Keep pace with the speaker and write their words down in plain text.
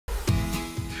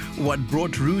What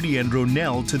brought Rudy and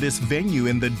Ronelle to this venue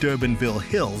in the Durbanville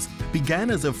Hills began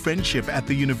as a friendship at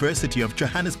the University of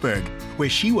Johannesburg, where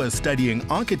she was studying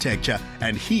architecture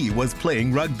and he was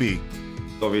playing rugby.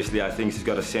 Obviously, I think she's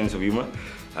got a sense of humor.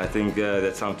 I think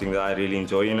that's something that I really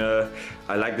enjoy in her.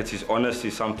 I like that she's honest.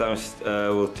 She sometimes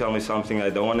will tell me something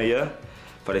I don't want to hear,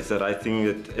 but it's the right thing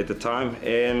at the time.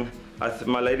 And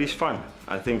my lady's fun.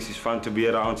 I think she's fun to be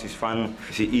around. She's fun.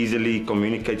 She easily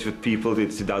communicates with people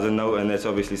that she doesn't know, and that's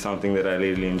obviously something that I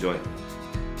really enjoy.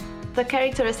 The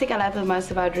characteristic I love the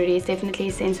most about Rudy is definitely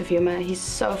his sense of humor. He's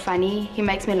so funny. He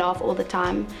makes me laugh all the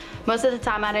time. Most of the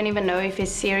time, I don't even know if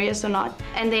he's serious or not.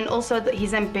 And then also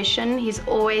his ambition. He's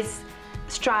always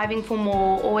striving for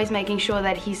more, always making sure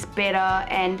that he's better,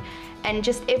 and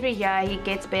just every year he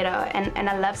gets better, and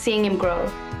I love seeing him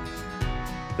grow.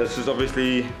 This is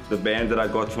obviously the band that I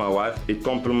got for my wife. It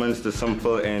complements the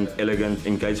simple and elegant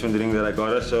engagement ring that I got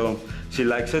her, so she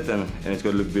likes it, and it's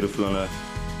going to look beautiful on her.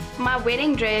 My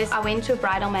wedding dress, I went to a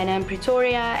bridal manor in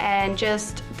Pretoria, and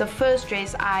just the first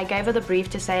dress, I gave her the brief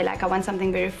to say, like, I want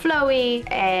something very flowy,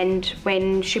 and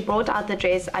when she brought out the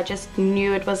dress, I just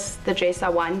knew it was the dress I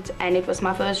want, and it was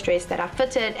my first dress that I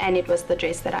fitted, and it was the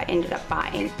dress that I ended up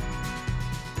buying.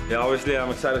 Yeah, obviously I'm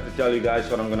excited to tell you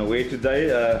guys what I'm going to wear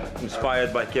today.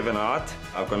 Inspired by Kevin Hart.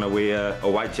 I'm going to wear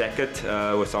a white jacket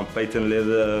with some patent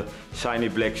leather, shiny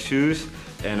black shoes,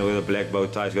 and with a black bow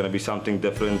tie. It's going to be something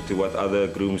different to what other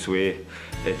grooms wear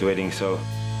at weddings. So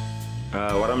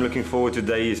what I'm looking forward to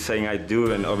today is saying I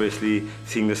do, and obviously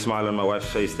seeing the smile on my wife's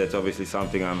face. That's obviously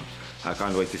something I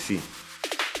can't wait to see.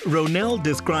 Ronelle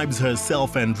describes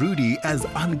herself and Rudy as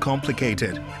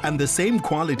uncomplicated, and the same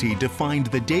quality defined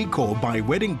the decor by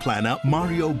wedding planner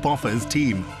Mario Boffa's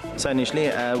team. So initially,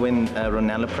 when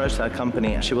Ronelle approached our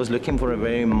company, she was looking for a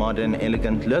very modern,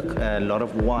 elegant look, a lot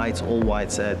of whites, all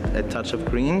whites, a touch of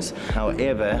greens.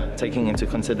 However, taking into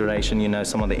consideration, you know,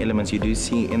 some of the elements you do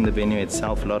see in the venue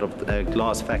itself, a lot of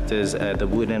glass factors, the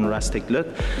wood and rustic look.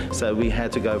 So we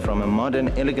had to go from a modern,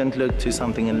 elegant look to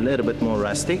something a little bit more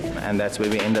rustic, and that's where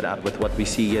we ended up with what we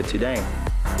see here today.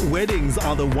 Weddings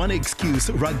are the one excuse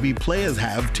rugby players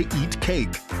have to eat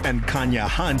cake, and Kanya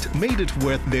Hunt made it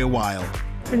worth their while.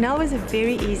 Ronelle was a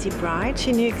very easy bride.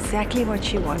 She knew exactly what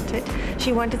she wanted.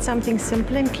 She wanted something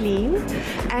simple and clean,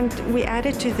 and we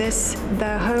added to this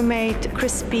the homemade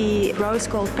crispy rose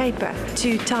gold paper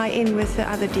to tie in with the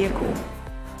other decor.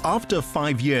 After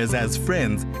 5 years as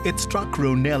friends, it struck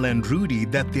Ronelle and Rudy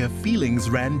that their feelings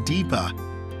ran deeper.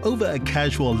 Over a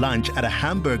casual lunch at a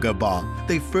hamburger bar,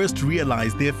 they first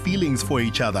realized their feelings for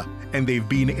each other, and they've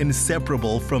been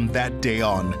inseparable from that day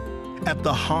on. At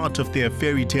the heart of their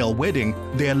fairy tale wedding,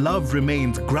 their love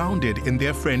remains grounded in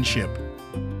their friendship.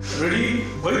 Rudy,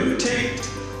 will you take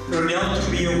Ronelle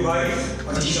to be your wife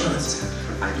on insurance?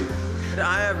 I do.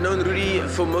 I have known Rudy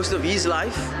for most of his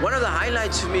life. One of the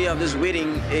highlights for me of this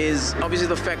wedding is obviously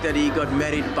the fact that he got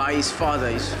married by his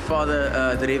father,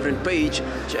 the Reverend Paige,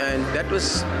 and that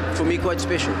was, for me, quite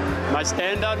special. My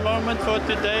standout moment for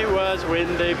today was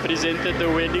when they presented the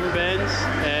wedding bands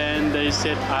and they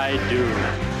said, I do.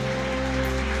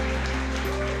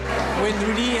 When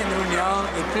Rudy and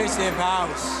Ronelle, they placed their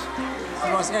vows,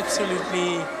 it was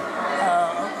absolutely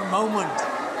a moment,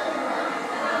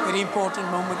 very important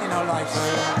moment in our lives.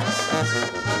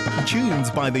 Tunes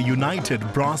by the United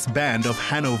Brass Band of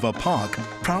Hanover Park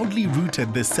proudly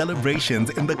rooted the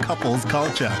celebrations in the couple's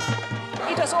culture.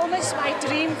 It was almost my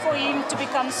dream for him to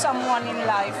become someone in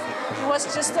life. He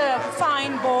was just a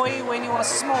fine boy when he was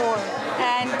small,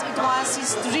 and it was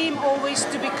his dream always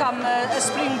to become a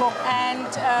Springbok, and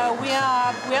we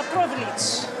are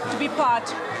privileged to be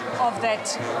part of that.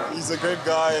 He's a great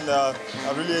guy, and I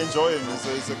really enjoy him.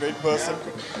 He's a great person,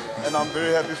 and I'm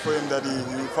very happy for him that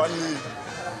he finally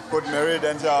got married,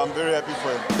 and yeah, I'm very happy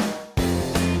for him.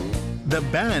 The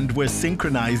band were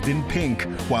synchronized in pink,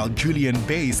 while Julian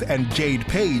Bass and Jade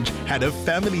Page had a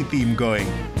family theme going.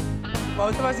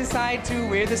 Both of us decided to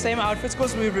wear the same outfits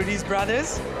because we're Rudy's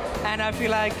brothers, and I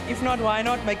feel like, if not, why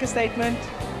not make a statement?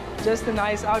 Just a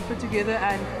nice outfit together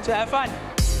and to have fun.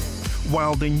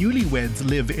 While the newlyweds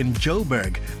live in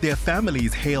Joburg, their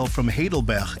families hail from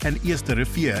Heidelberg and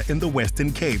Eersterivier in the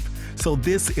Western Cape, so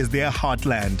this is their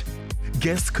heartland.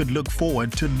 Guests could look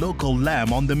forward to local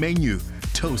lamb on the menu,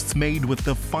 toasts made with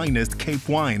the finest Cape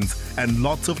wines, and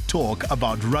lots of talk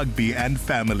about rugby and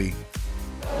family.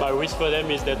 My wish for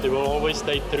them is that they will always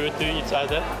stay true to each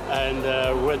other,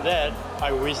 and with that,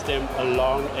 I wish them a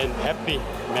long and happy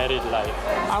married life.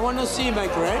 I want to see my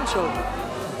grandchildren,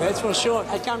 that's for sure.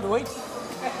 I can't wait.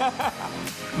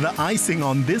 The icing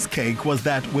on this cake was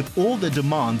that with all the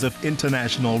demands of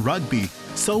international rugby,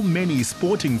 so many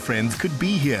sporting friends could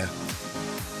be here.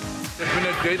 It's been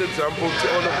a great example to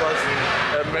all of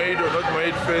us, made or not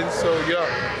made friends. So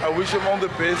yeah, I wish him all the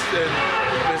best and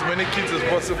as many kids as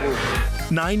possible.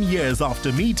 9 years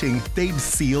after meeting, they've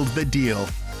sealed the deal.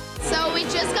 So we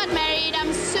just got married.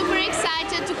 I'm super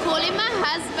excited to call him my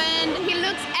husband. He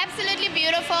looks absolutely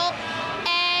beautiful.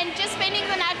 And just spending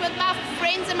the night with my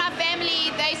friends and my family,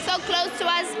 they're so close to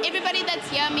us. Everybody that's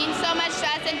here means so much to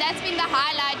us, and that's been the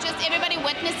highlight, just everybody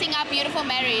witnessing our beautiful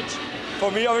marriage. For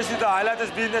me, obviously, the highlight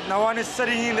has been that no one is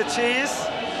sitting in the chairs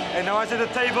and no one's at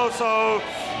the table, so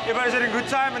everybody's having a good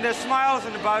time and there's smiles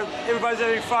and everybody's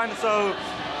having fun, so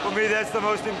for me, that's the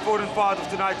most important part of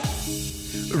tonight.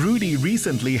 Rudy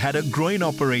recently had a groin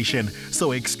operation,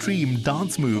 so extreme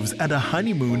dance moves and a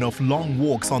honeymoon of long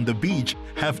walks on the beach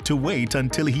have to wait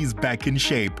until he's back in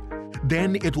shape.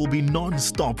 Then it will be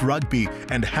non-stop rugby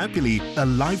and happily a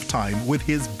lifetime with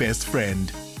his best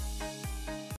friend.